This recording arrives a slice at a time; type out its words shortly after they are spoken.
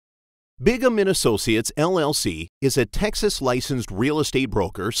Bigham Associates, LLC is a Texas-licensed real estate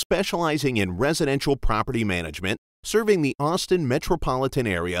broker specializing in residential property management, serving the Austin metropolitan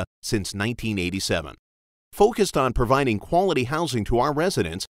area since 1987. Focused on providing quality housing to our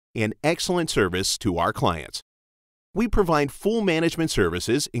residents and excellent service to our clients. We provide full management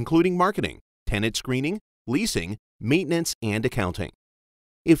services including marketing, tenant screening, leasing, maintenance, and accounting.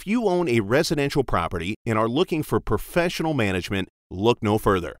 If you own a residential property and are looking for professional management, look no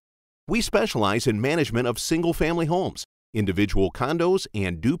further. We specialize in management of single-family homes, individual condos,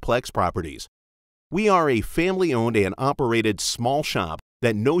 and duplex properties. We are a family-owned and operated small shop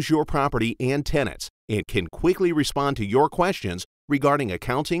that knows your property and tenants and can quickly respond to your questions regarding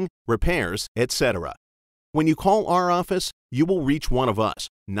accounting, repairs, etc. When you call our office, you will reach one of us,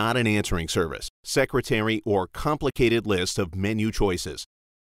 not an answering service, secretary, or complicated list of menu choices.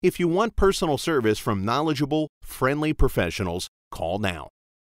 If you want personal service from knowledgeable, friendly professionals, call now.